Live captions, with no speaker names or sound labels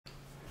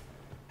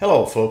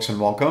Hello folks and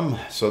welcome.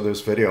 So this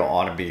video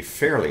ought to be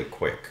fairly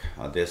quick.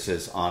 This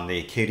is on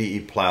the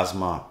KDE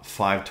Plasma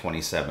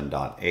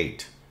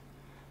 527.8.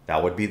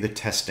 That would be the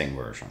testing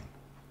version.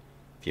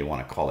 If you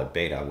want to call it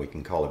beta, we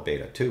can call it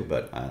beta too,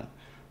 but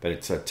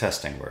it's a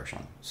testing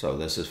version. So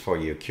this is for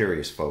you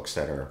curious folks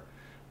that are,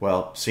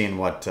 well, seeing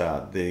what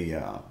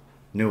the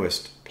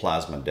newest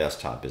Plasma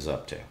desktop is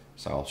up to.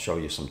 So I'll show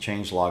you some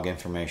changelog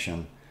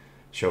information,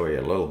 show you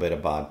a little bit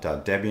about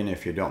Debian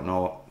if you don't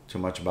know too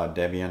much about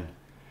Debian,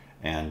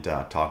 and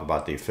talk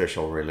about the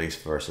official release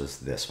versus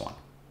this one.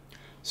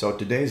 So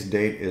today's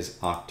date is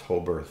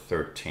October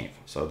 13th.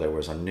 So there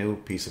was a new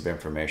piece of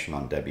information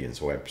on Debian's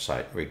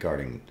website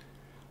regarding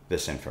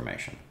this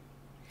information.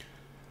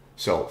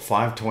 So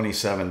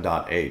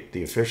 527.8,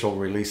 the official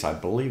release I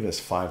believe is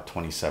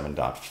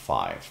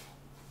 527.5.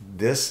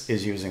 This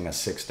is using a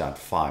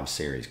 6.5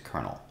 series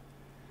kernel.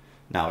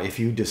 Now if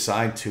you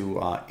decide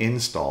to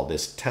install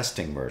this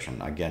testing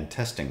version, again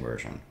testing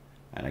version,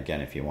 and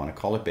again if you want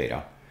to call it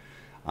beta,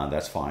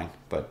 that's fine,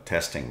 but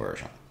testing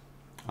version.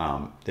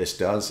 This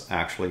does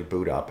actually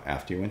boot up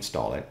after you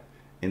install it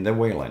in the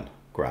Wayland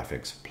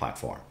graphics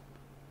platform.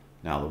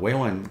 Now the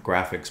Wayland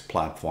graphics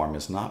platform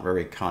is not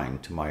very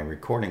kind to my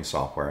recording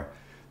software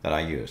that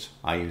I use.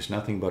 I use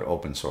nothing but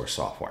open source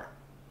software.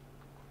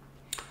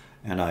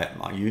 And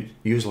I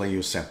usually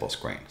use Simple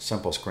Screen.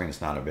 Simple Screen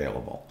is not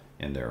available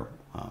in their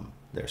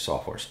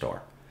software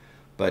store.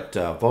 But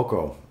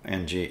Voco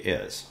NG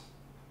is,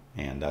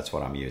 and that's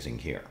what I'm using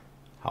here.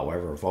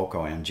 However,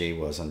 Voco NG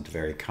wasn't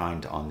very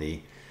kind on the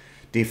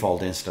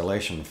default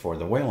installation for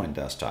the Wayland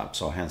desktop,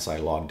 so hence I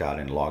logged out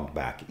and logged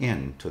back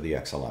in to the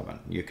X11.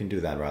 You can do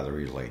that rather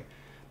easily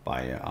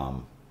by, as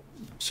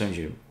soon as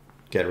you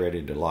get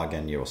ready to log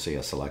in, you'll see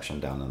a selection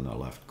down in the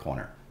left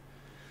corner.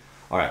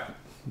 All right,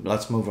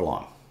 let's move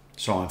along.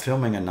 So I'm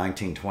filming in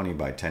 1920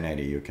 by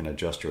 1080. You can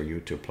adjust your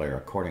YouTube player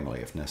accordingly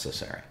if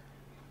necessary,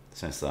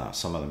 since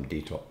some of them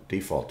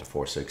default to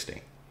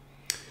 460.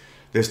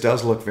 This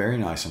does look very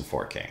nice in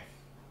 4K.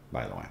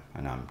 By the way,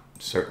 and I'm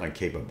certainly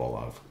capable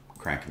of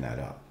cranking that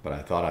up, but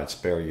I thought I'd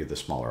spare you the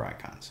smaller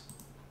icons.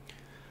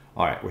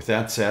 All right, with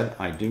that said,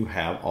 I do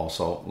have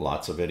also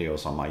lots of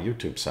videos on my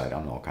YouTube site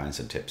on all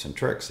kinds of tips and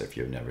tricks if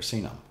you've never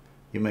seen them.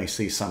 You may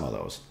see some of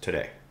those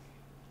today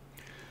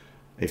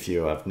if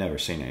you have never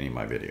seen any of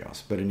my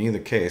videos. But in either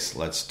case,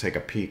 let's take a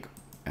peek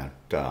at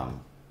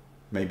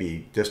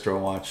maybe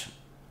DistroWatch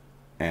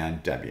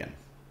and Debian.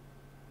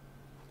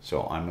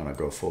 So I'm going to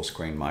go full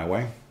screen my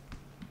way.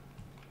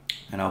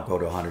 And I'll go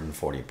to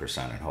 140%,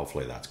 and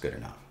hopefully that's good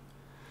enough.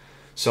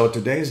 So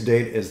today's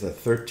date is the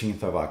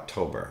 13th of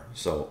October.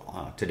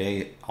 So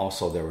today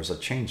also there was a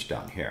change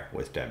down here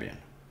with Debian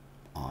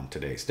on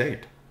today's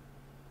date.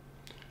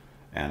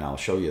 And I'll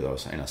show you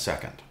those in a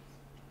second.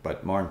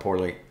 But more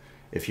importantly,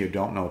 if you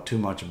don't know too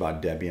much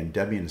about Debian,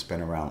 Debian's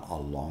been around a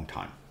long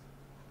time.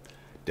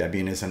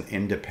 Debian is an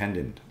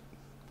independent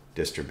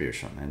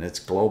distribution, and it's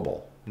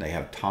global. They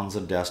have tons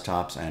of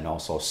desktops and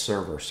also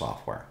server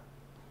software.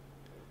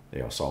 They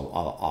also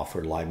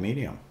offer live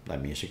medium.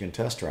 That means you can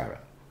test drive it.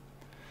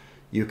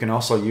 You can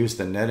also use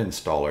the net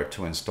installer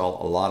to install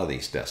a lot of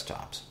these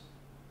desktops.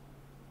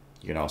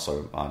 You can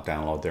also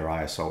download their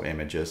ISO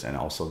images and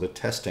also the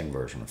testing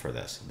version for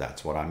this.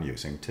 That's what I'm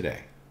using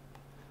today.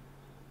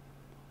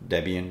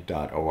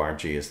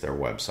 Debian.org is their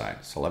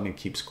website. So let me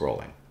keep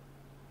scrolling.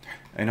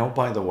 And oh,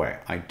 by the way,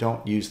 I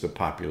don't use the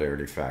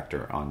popularity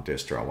factor on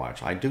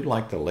DistroWatch. I do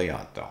like the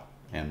layout though,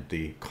 and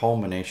the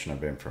culmination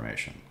of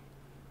information,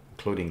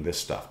 including this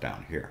stuff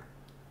down here.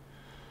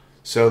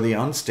 So the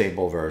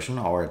unstable version,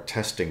 or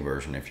testing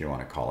version if you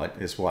want to call it,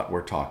 is what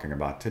we're talking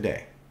about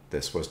today.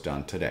 This was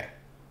done today,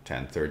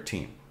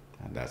 10/13,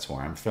 and that's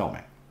where I'm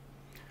filming.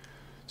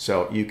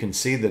 So you can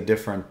see the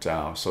different,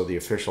 so the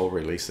official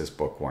release is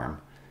Bookworm.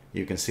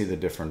 You can see the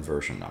different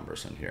version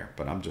numbers in here,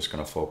 but I'm just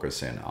going to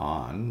focus in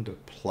on the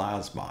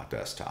Plasma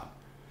desktop.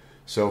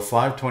 So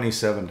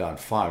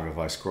 527.5, if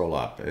I scroll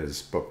up,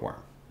 is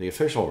Bookworm, the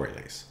official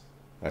release.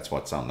 That's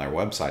what's on their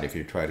website if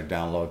you try to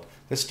download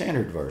the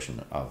standard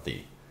version of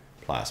the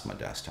Plasma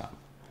desktop.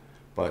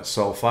 But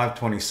so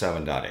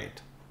 527.8, a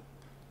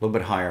little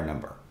bit higher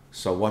number.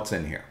 So what's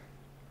in here?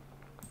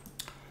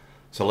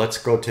 So let's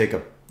go take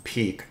a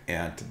peek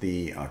at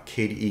the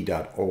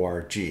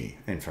KDE.org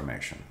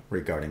information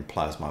regarding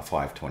Plasma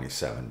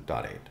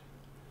 527.8.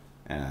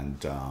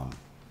 And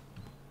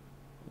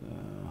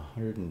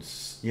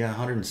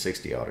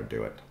 160 ought to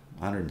do it.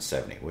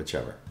 170,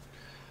 whichever.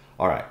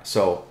 All right,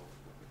 so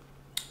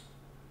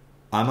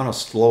I'm going to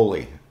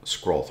slowly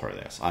scroll through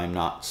this. I'm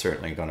not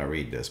certainly going to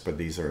read this, but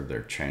these are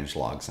their change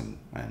logs and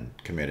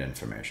commit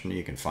information.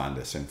 You can find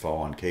this info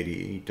on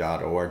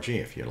kde.org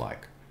if you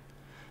like.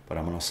 But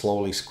I'm going to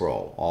slowly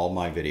scroll. All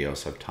my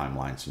videos have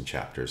timelines and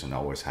chapters and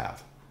always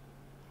have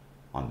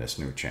on this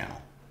new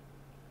channel.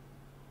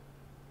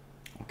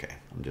 Okay,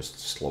 I'm just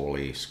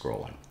slowly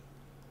scrolling.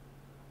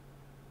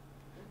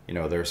 You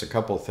know, there's a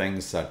couple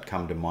things that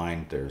come to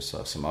mind. There's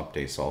some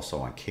updates also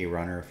on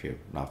Krunner, if you're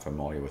not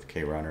familiar with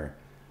Krunner.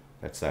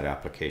 That's that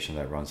application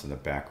that runs in the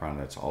background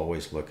that's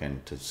always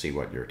looking to see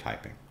what you're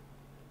typing.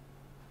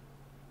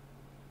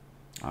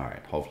 All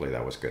right, hopefully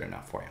that was good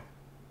enough for you.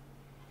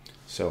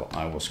 So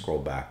I will scroll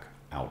back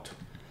out.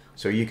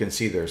 So you can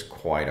see there's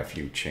quite a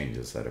few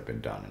changes that have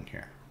been done in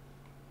here.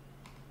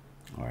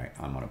 All right,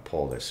 I'm gonna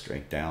pull this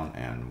straight down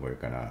and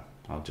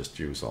I'll just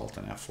use Alt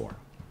and F4.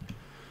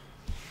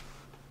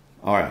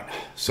 All right,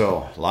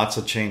 so lots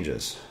of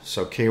changes.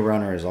 So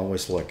Krunner is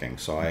always looking.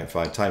 So if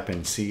I type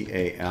in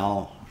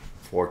CAL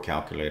for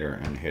calculator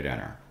and hit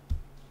enter,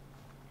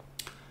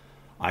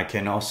 I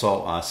can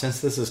also, since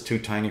this is too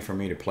tiny for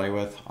me to play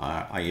with,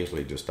 I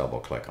usually just double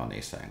click on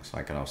these things.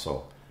 I can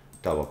also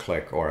double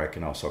click, or I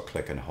can also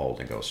click and hold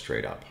and go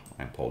straight up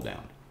and pull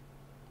down.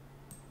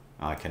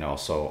 I can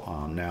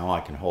also, now I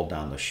can hold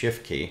down the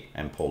shift key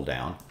and pull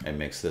down. It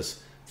makes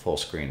this full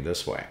screen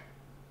this way,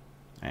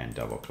 and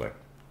double click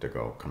to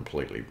go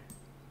completely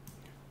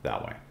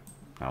that way.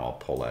 Now I'll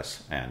pull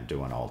this and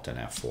do an Alt and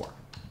F4.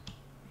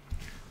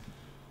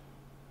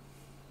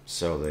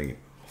 So the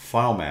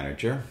file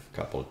manager, a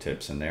couple of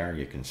tips in there.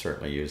 You can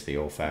certainly use the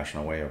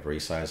old-fashioned way of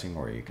resizing,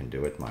 or you can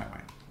do it my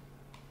way.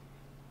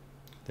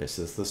 This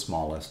is the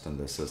smallest and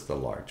this is the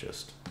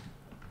largest.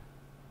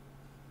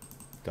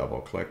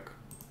 Double click,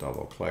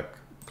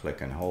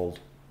 click and hold,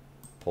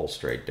 pull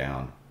straight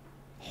down,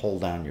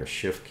 hold down your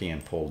shift key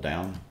and pull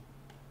down,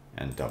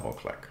 and double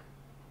click.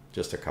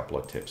 Just a couple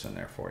of tips in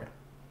there for you.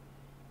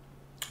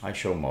 I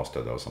show most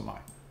of those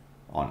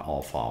on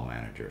all file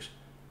managers.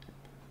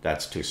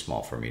 That's too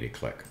small for me to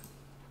click.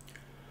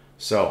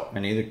 So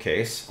in either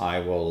case, I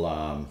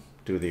will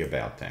do the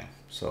about thing.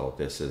 So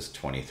this is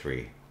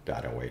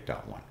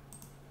 23.08.1.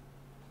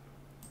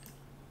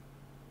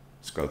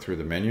 Let's go through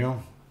the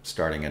menu,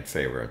 starting at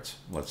favorites.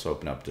 Let's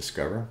open up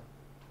Discover,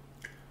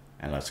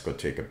 and let's go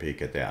take a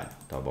peek at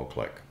that. Double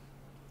click.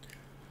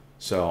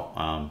 So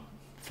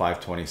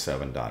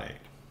 527.8.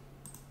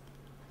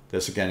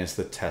 This again is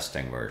the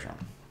testing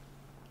version.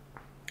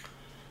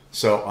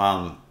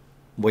 So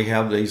we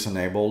have these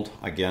enabled.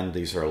 Again,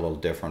 these are a little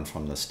different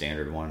from the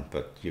standard one,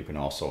 but you can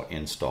also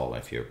install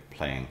if you're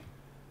playing,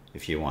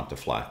 if you want the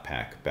flat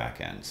pack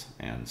backends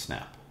and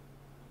snap.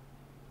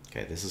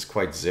 Okay, this is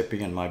quite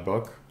zippy in my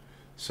book.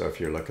 So if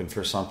you're looking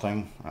for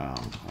something,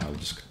 I'll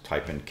just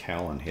type in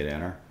cal and hit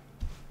enter.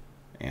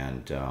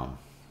 And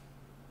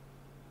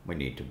we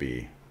need to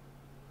be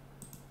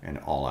in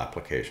all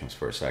applications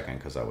for a second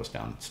because I was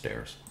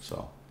downstairs.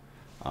 So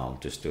I'll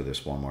just do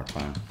this one more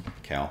time.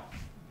 Cal,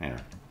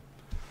 enter.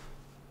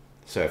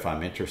 So if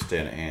I'm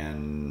interested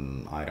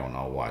in, I don't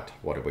know what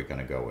are we going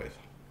to go with?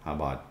 How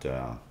about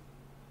the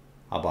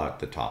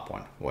top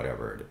one,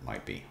 whatever it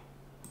might be.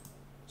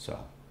 So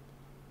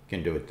you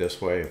can do it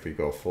this way. If we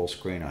go full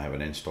screen, I have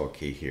an install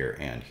key here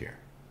and here.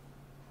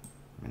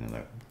 And in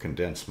the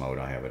condensed mode,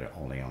 I have it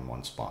only on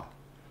one spot.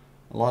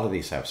 A lot of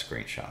these have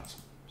screenshots,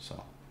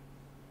 so,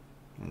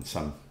 and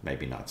some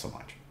maybe not so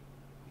much.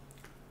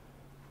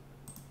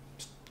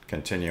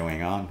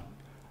 Continuing on,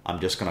 I'm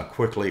just going to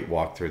quickly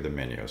walk through the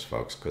menus,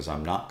 folks, because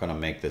I'm not going to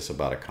make this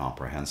about a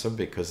comprehensive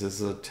because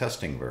this is a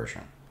testing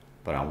version,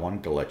 but I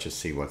wanted to let you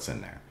see what's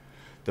in there.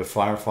 The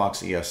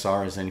Firefox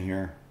ESR is in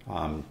here.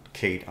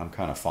 Kate, I'm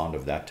kind of fond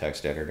of that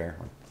text editor,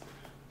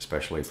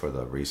 especially for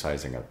the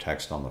resizing of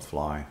text on the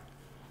fly.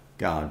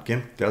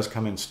 GIMP does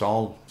come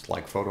installed. It's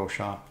like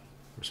Photoshop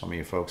for some of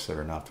you folks that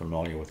are not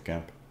familiar with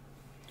GIMP.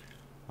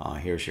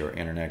 Here's your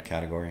internet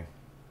category.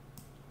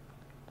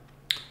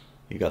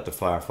 You got the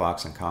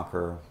Firefox and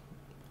Konqueror.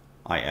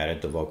 I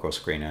added the Voco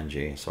Screen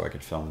NG so I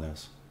could film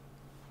this.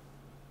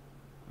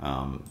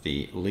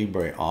 The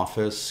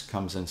LibreOffice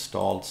comes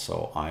installed,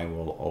 so I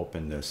will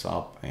open this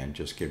up and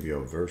just give you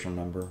a version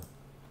number.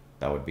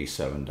 That would be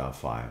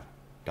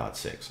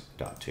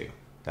 7.5.6.2.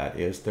 That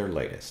is their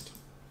latest.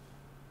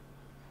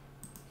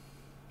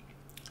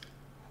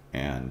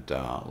 And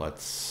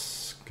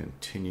let's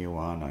continue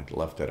on. I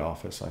left at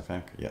Office, I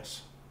think.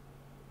 Yes.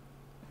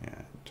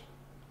 And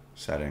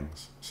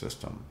settings,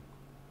 system,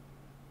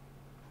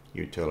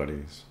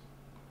 utilities.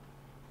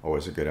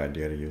 Always a good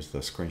idea to use the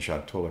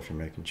screenshot tool if you're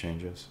making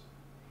changes.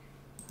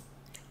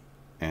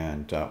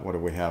 And what do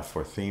we have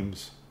for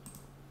themes?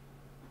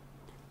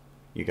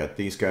 You got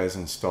these guys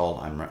installed.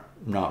 I'm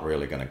not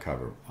really going to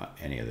cover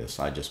any of this.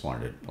 I just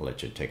wanted to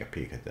let you take a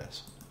peek at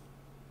this.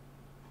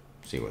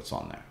 See what's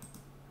on there.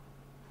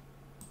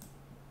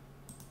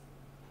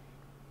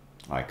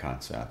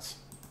 Icon sets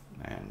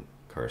and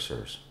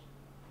cursors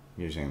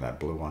using that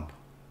blue one.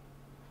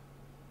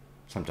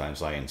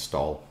 Sometimes I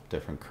install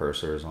different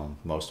cursors on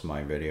most of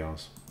my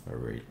videos.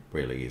 They're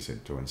really easy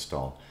to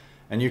install.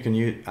 And you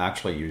can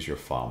actually use your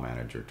file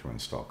manager to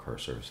install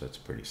cursors. It's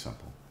pretty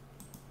simple.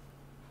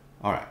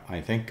 All right,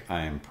 I think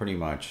I am pretty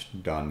much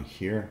done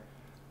here,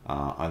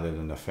 other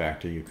than the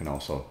fact that you can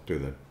also do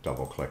the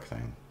double click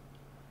thing.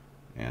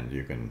 And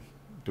you can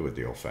do it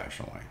the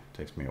old-fashioned way. It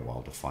takes me a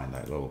while to find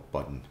that little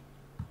button.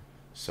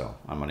 So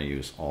I'm going to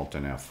use Alt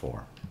and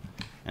F4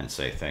 and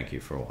say thank you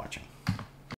for watching.